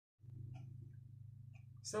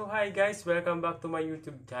So hi guys, welcome back to my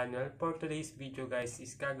YouTube channel. For today's video guys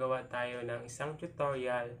is gagawa tayo ng isang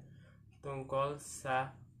tutorial tungkol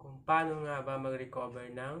sa kung paano nga ba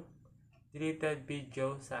mag-recover ng deleted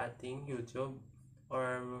video sa ating YouTube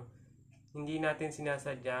or hindi natin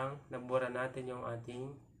sinasadyang nabura natin yung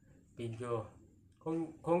ating video.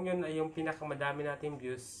 Kung yun ay yung pinakamadami nating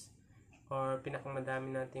views or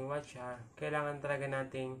pinakamadami nating watch hour, kailangan talaga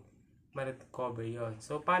nating ma-recover yon.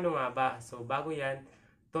 So paano nga ba? So bago yan,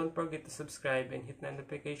 don't forget to subscribe and hit the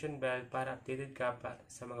notification bell para updated ka pa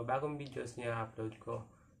sa mga bagong videos na upload ko.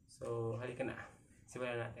 So, halika na.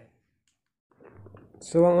 Simulan natin.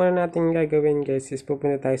 So, ang una natin gagawin guys is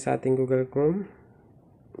pupunta tayo sa ating Google Chrome.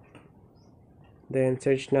 Then,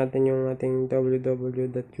 search natin yung ating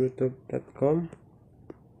www.youtube.com.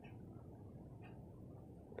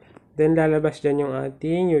 Then, lalabas dyan yung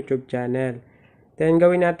ating YouTube channel. Then,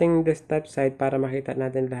 gawin natin desktop site para makita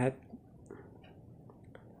natin lahat.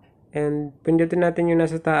 And pindutin natin yung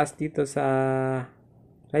nasa taas dito sa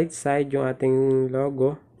right side yung ating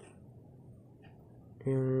logo.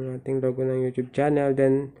 Yung ating logo ng YouTube channel.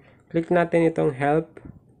 Then click natin itong help.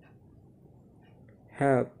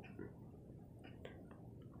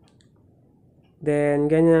 Then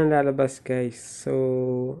ganyan ang lalabas guys.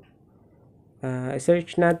 So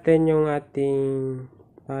search natin yung ating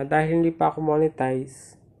dahil hindi pa ako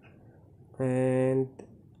monetize. And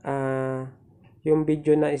yung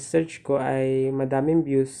video na i-search ko ay madaming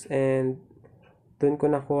views and doon ko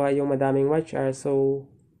nakuha yung madaming watch hour. So,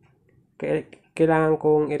 kailangan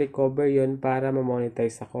kong i-recover yun para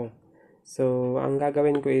ma-monetize ako. So, ang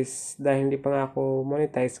gagawin ko is, dahil hindi pa nga ako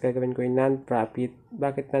monetize, gagawin ko yung non-profit.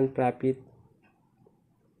 Bakit non-profit?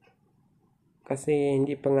 Kasi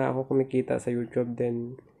hindi pa nga ako kumikita sa YouTube.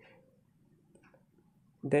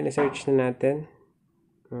 Then i-search na natin.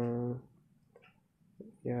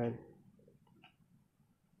 Yan.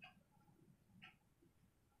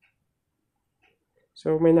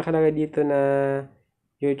 So, may nakalagay dito na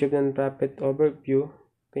YouTube non-profit overview.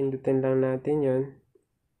 Pindutin lang natin yon.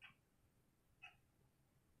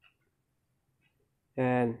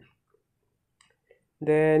 Yan.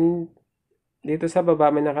 Then, dito sa baba,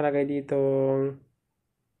 may nakalagay dito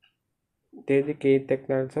dedicate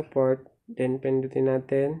technical support. Then, pindutin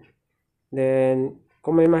natin. Then,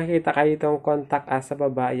 kung may makikita kayo itong contact us sa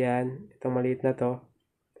baba, yan. Itong maliit na to.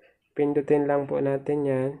 Pindutin lang po natin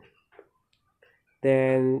yan.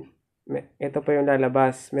 Then, ito pa yung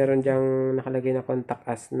lalabas. Meron dyang nakalagay na contact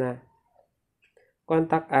us na.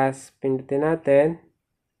 Contact us, pindutin natin.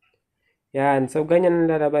 Yan. So, ganyan ang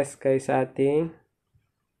lalabas guys sa ating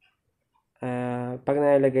pag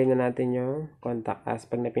nalagay na natin yung contact us,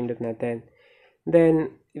 pag napindot natin.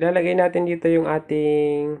 Then, ilalagay natin dito yung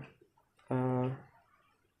ating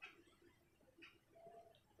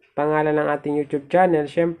pangalan ng ating YouTube channel.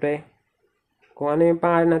 Syempre, kung ano yung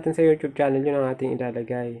pangalan natin sa YouTube channel, yun ang ating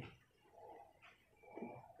ilalagay.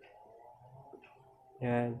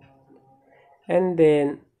 Yan. And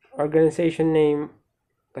then, organization name,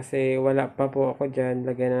 kasi wala pa po ako dyan,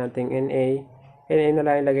 lagay na natin NA. NA na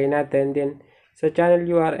lang ilagay natin. Then, sa channel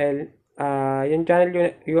URL, yung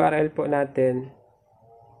channel URL po natin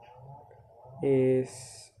is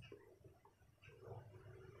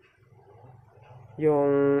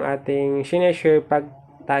yung ating sineshare pag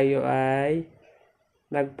tayo ay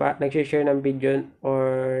nag-share ng video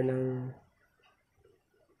or ng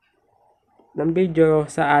video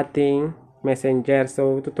sa ating messenger.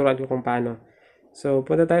 So, tuturuan ko kung paano. So,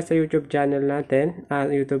 punta tayo sa YouTube channel natin,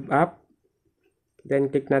 YouTube app.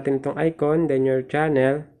 Then, click natin itong icon, then your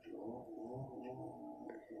channel.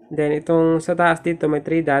 Then, itong sa taas dito, may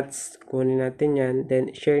 3 dots. Kunin natin yan.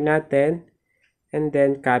 Then, share natin. And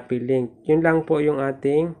then, copy link. Yun lang po yung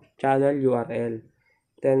ating channel URL.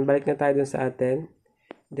 Then, balik na tayo dun sa atin.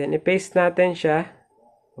 Then, i-paste natin siya.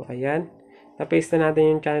 O, ayan. Na-paste na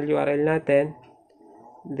natin yung channel URL natin.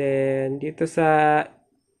 Then, dito sa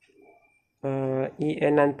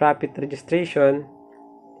EN non-profit registration,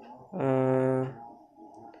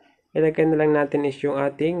 ilagay na lang natin is yung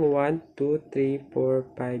ating 1, 2, 3,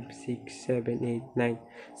 4, 5, 6, 7, 8, 9.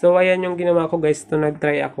 So, ayan yung ginawa ko guys. Ito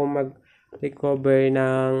nag-try ako mag-recover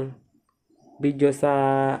ng video sa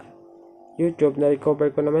YouTube.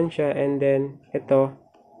 Na-recover ko naman siya. And then, ito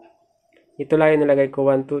lang yung nilagay ko.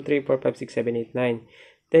 1, 2, 3, 4, 5, 6, 7, 8, 9.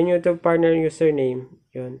 Then, YouTube partner username.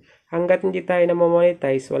 Yun. Hanggat hindi tayo na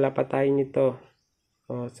monetize, wala pa tayo nito.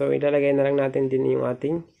 So, ilalagay na lang natin din yung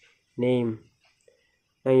ating name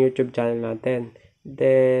ng YouTube channel natin.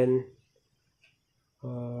 Then,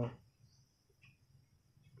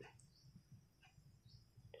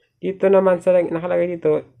 dito naman sa nakalagay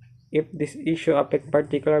dito, if this issue affect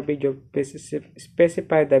particular video,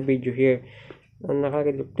 specify the video here. Ang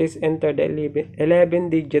nakalagay, please enter the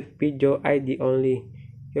 11-digit video ID only.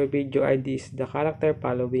 Your video ID is the character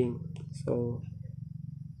following. So,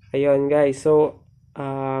 ayun guys. So,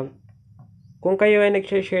 kung kayo ay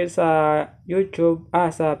nag-share sa YouTube,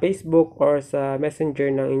 sa Facebook or sa Messenger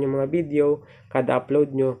ng inyong mga video, kada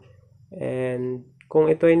upload nyo, and kung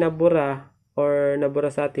ito ay nabura or nabura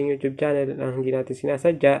sa ating YouTube channel na hindi natin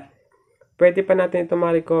sinasadya, pwede pa natin ito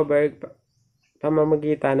ma-recover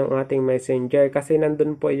pamamagitan ng ating Messenger kasi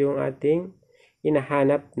nandun po yung ating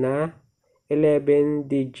hinahanap na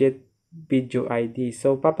 11-digit video ID.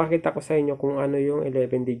 So, papakita ko sa inyo kung ano yung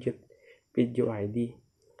 11-digit video ID.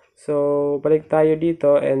 So, balik tayo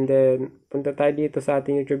dito and then punta tayo dito sa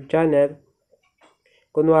ating YouTube channel.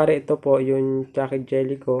 Kunwari ito po yung Chucky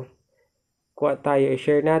Jelly ko. Kuha tayo,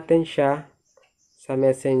 i-share natin siya sa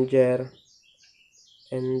Messenger.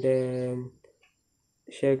 And then,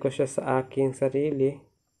 share ko siya sa aking sarili.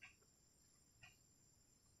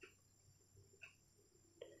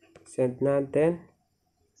 Send natin.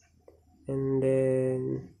 And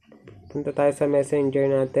then, punta tayo sa Messenger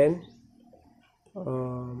natin.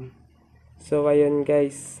 So, ayun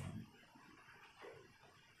guys.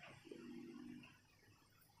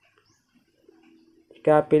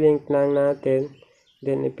 Copy link lang natin.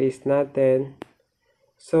 Then, i-paste natin.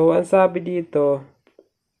 So, ang sabi dito,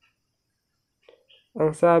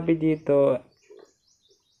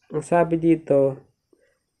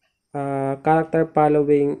 character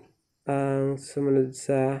following ang sumunod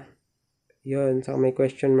sa yon, sa may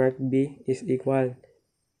question mark B is equal.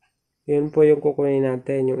 Yun po yung kukunin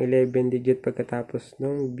natin, yung 11-digit pagkatapos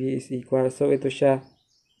nung B is equal. So, ito siya.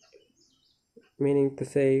 Meaning to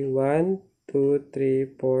say, 1, 2,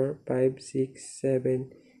 3, 4, 5, 6, 7,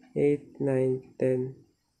 8, 9, 10.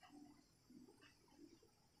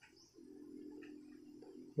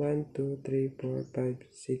 1, 2, 3, 4, 5,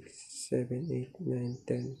 6, 7, 8, 9,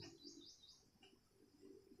 10.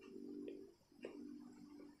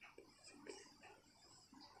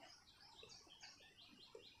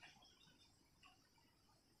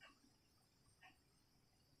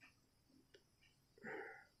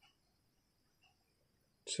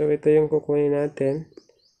 So, ito yung kukunin natin.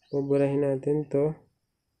 Buburahin natin to.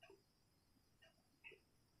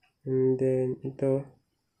 And then, ito.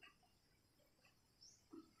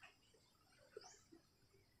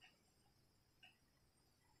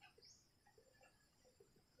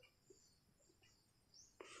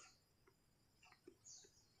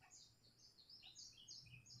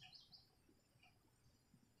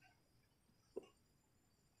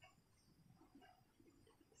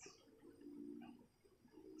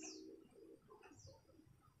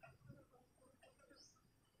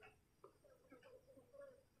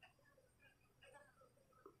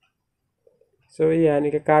 So, yan.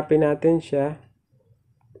 Ika-copy natin siya.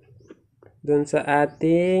 Doon sa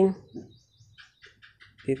ating,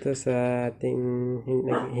 dito sa ating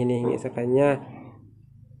hinihingi sa kanya.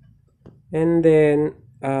 And then,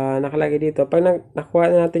 nakalagay dito. Pag nakuha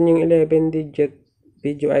natin yung 11-digit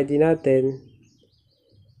video ID natin,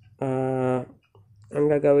 ang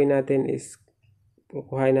gagawin natin is,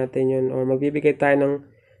 kukuhain natin yun, or magbibigay tayo ng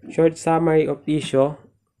short summary of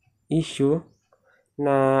issue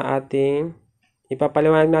na ating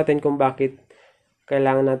ipapaliwanag natin kung bakit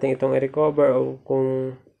kailangan natin itong i-recover o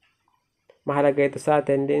kung mahalaga ito sa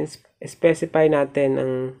atin. Then, specify natin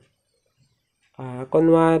ang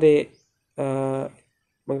kunwari,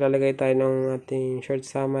 maglalagay tayo ng ating short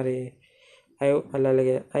summary. I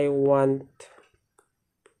want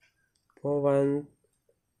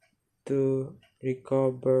to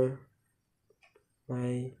recover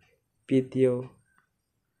my video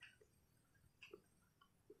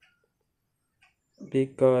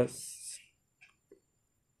because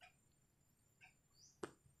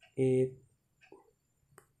it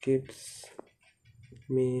gives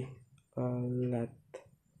me a lot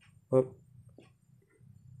of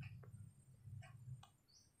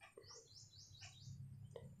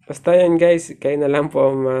basta yan guys, kayo na lang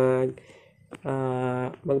po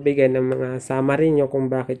magbigay ng mga summary nyo kung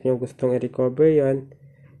bakit nyo gustong i-recover yon.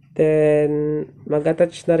 Then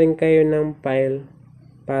mag-attach na rin kayo ng file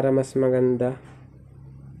para mas maganda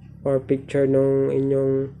or picture nung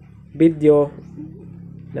inyong video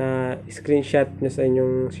na screenshot nyo sa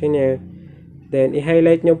inyong share. Then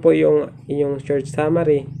i-highlight nyo po yung inyong short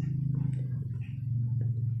summary.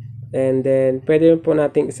 And then pwede po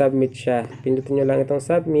nating i-submit siya. Pindutin nyo lang itong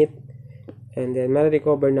submit. And then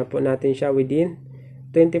ma-recover na po natin siya within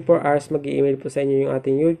 24 hours. Mag-i-email po sa inyo yung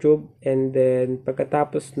ating YouTube. And then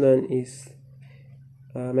pagkatapos nun is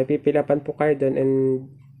may pipilapan po kayo doon and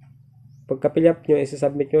pagka-fill up nyo,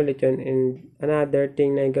 isasubmit nyo ulit yun. And another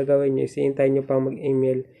thing na gagawin nyo is iintayin nyo pang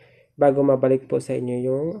mag-email bago mabalik po sa inyo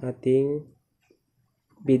yung ating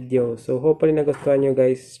video. So, hopefully nagustuhan nyo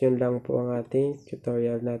guys. Yun lang po ang ating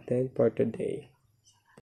tutorial natin for today.